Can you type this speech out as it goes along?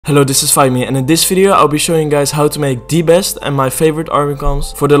Hello, this is FightMe, and in this video I'll be showing you guys how to make the best and my favorite army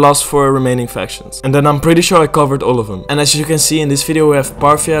comps for the last 4 remaining factions. And then I'm pretty sure I covered all of them. And as you can see in this video we have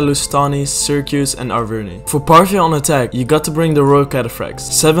Parthia, Lusitani, Syracuse and Arverni. For Parthia on attack, you got to bring the Royal Cataphracts,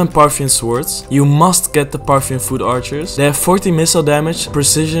 7 Parthian swords, you must get the Parthian foot archers. They have 40 missile damage,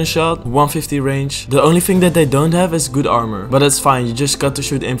 precision shot, 150 range. The only thing that they don't have is good armor, but that's fine, you just got to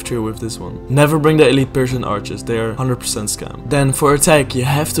shoot infantry with this one. Never bring the elite Persian archers, they are 100% scam. Then for attack, you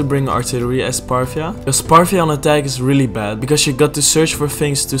have to bring artillery as Parthia, because Parthia on attack is really bad, because you got to search for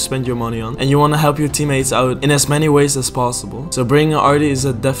things to spend your money on, and you want to help your teammates out in as many ways as possible. So bringing an arty is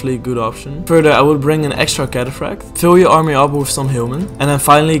a definitely good option. Further, I would bring an extra cataphract, fill your army up with some hillmen, and then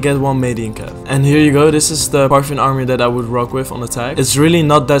finally get one Median cav. And here you go, this is the Parthian army that I would rock with on attack. It's really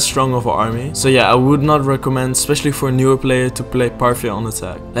not that strong of an army, so yeah, I would not recommend, especially for a newer player, to play Parthia on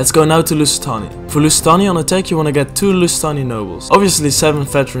attack. Let's go now to Lusitani. For Lusitani on attack, you want to get 2 Lusitani nobles, obviously 7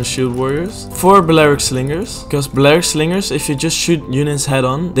 veteran shield warriors, 4 Balearic slingers, because Balearic slingers, if you just shoot units head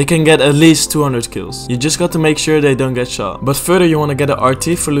on, they can get at least 200 kills. You just got to make sure they don't get shot. But further, you want to get an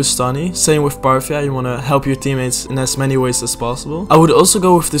RT for Lusitani, same with Parthia, you want to help your teammates in as many ways as possible. I would also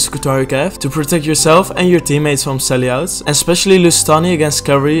go with the Scutari cav to protect yourself and your teammates from sellouts, especially Lusitani against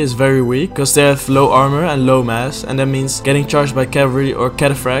cavalry is very weak, because they have low armor and low mass, and that means getting charged by cavalry or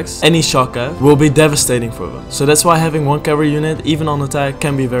cataphracts, any shock cav, will be devastating for them. So that's why having one cavalry unit, even on attack,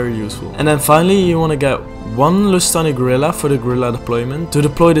 can be very useful. And then finally, you want to get 1 Lusitani guerrilla for the guerrilla deployment, to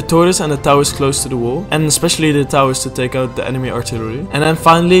deploy the tortoise and the towers close to the wall, and especially the towers to take out the enemy artillery. And then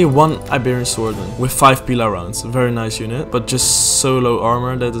finally 1 Iberian swordman with 5 Pila rounds, very nice unit, but just so low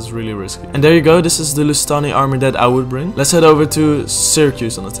armor that is really risky. And there you go, this is the Lusitani army that I would bring. Let's head over to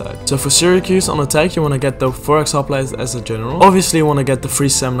Syracuse on attack. So for Syracuse on attack, you want to get the 4x hoplites as a general. Obviously you want to get the 3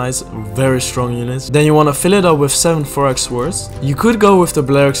 Samnites, very strong units. Then you want to fill it up with 7 4x swords. You could go with the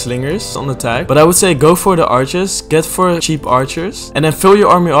Balearic slingers on attack, but I would say go for the archers, get 4 cheap archers, and then fill your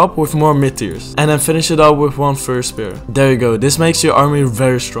army up with more mid-tiers, and then finish it up with 1 first spear. There you go, this makes your army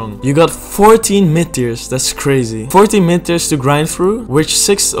very strong. You got 14 mid-tiers, that's crazy. 14 mid-tiers to grind through, which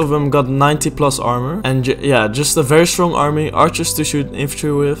 6 of them got 90 plus armor, and yeah, just a very strong army, archers to shoot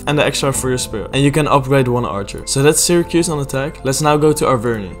infantry with, and the extra for your spear, and you can upgrade 1 archer. So that's Syracuse on attack. Let's now go to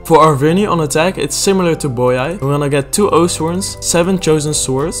Arverni. For Arverni on attack, it's similar to Boyai. We're gonna get 2 Oathsworns, 7 chosen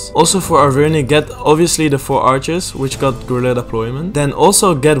swords. Also for Arverni, get obviously the 4 archers, which got guerrilla deployment. Then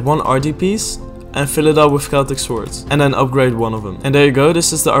also get 1 RD piece and fill it up with Celtic swords, and then upgrade 1 of them. And there you go,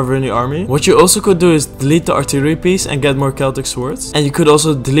 this is the Arverni army. What you also could do is delete the artillery piece and get more Celtic swords, and you could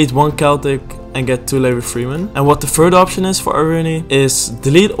also delete 1 Celtic and get 2 Levy Freemen. And what the third option is for Arverni is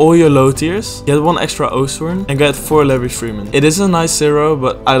delete all your low tiers, get 1 extra Oathsworn, and get 4 Levy Freemen. It is a nice 0,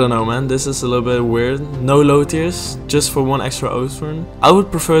 but I don't know, man, this is a little bit weird. No low tiers, just for 1 extra Oathsworn. I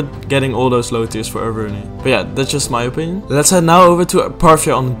would prefer getting all those low tiers for Arverni. But yeah, that's just my opinion. Let's head now over to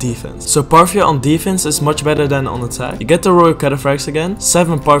Parthia on defense. So Parthia on defense is much better than on attack. You get the Royal Cataphracts again,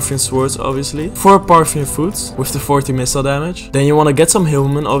 7 Parthian swords obviously, 4 Parthian foots with the 40 missile damage. Then you want to get some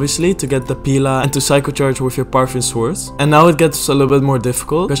hillmen obviously to get the Pila and to psychocharge with your Parthian swords. And now it gets a little bit more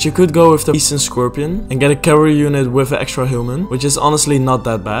difficult, because you could go with the Eastern Scorpion and get a cavalry unit with an extra hillman, which is honestly not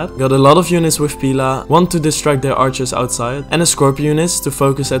that bad. Got a lot of units with Pila, 1 to distract their archers outside, and a Scorpion units to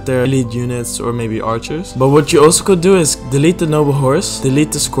focus at their elite units or maybe archers. But what you also could do is delete the Noble Horse,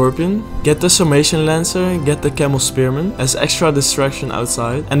 delete the Scorpion, get the Summation Lancer, get the Camel Spearman as extra distraction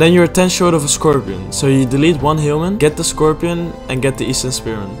outside, and then you're 10 short of a Scorpion. So you delete 1 hillman, get the Scorpion, and get the Eastern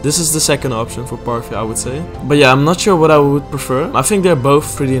Spearman. This is the second option for Parthia, I would say. But yeah, I'm not sure what I would prefer. I think they're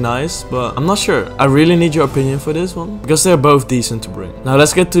both pretty nice, but I'm not sure. I really need your opinion for this one, because they're both decent to bring. Now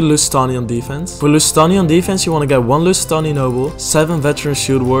let's get to Lusitani on defense. For Lusitani on defense, you want to get 1 Lusitani noble, 7 veteran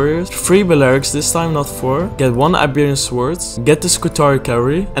shield warriors, 3 Balearics this time, not 4, get 1 Iberian swords, get the Scutari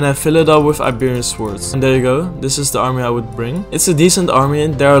cavalry, and then fill it up with Iberian swords. And there you go, this is the army I would bring. It's a decent army,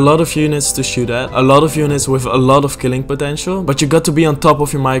 and there are a lot of units to shoot at, a lot of units with a lot of killing potential, but you got to be on top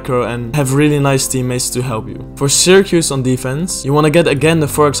of your micro and have really nice teammates to help you. For Syracuse on defense, you want to get again the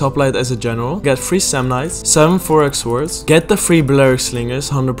 4x hoplite as a general, get 3 Samnites, 7 4x swords, get the 3 Balearic slingers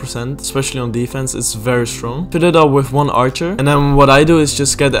 100%, especially on defense, it's very strong. Fill it up with 1 archer, and then what I do is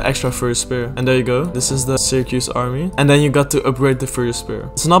just get the extra first spear. And there you go, this is the Syracuse army. And then you got to upgrade the first spear.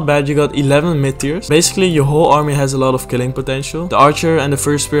 It's not bad, you got 11 mid tiers. Basically your whole army has a lot of killing potential. The archer and the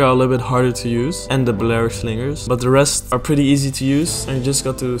first spear are a little bit harder to use, and the Balearic slingers, but the rest are pretty easy to use, and you just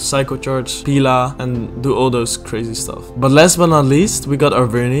got to psycho charge charge, pila, and do all those crazy stuff. But last but not least, we got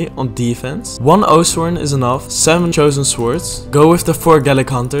Arverni on defense. 1 Oathsworn is enough, 7 chosen swords. Go with the 4 Gallic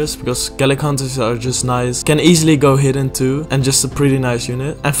hunters, because Gallic hunters are just nice, can easily go hidden too, and just a pretty nice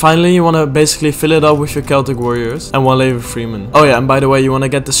unit. And finally, you want to basically fill it up with your Celtic warriors and 1 Levi Freeman. Oh yeah, and by the way, you want to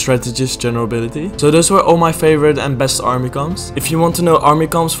get the strategist general ability. So those were all my favorite and best army comps. If you want to know army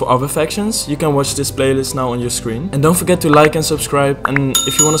comps for other factions, you can watch this playlist now on your screen. And don't forget to like and subscribe, and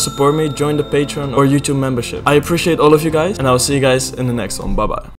if you want to support me, join the Patreon or YouTube membership. I appreciate all of you guys, and I'll see you guys in the next one. Bye bye.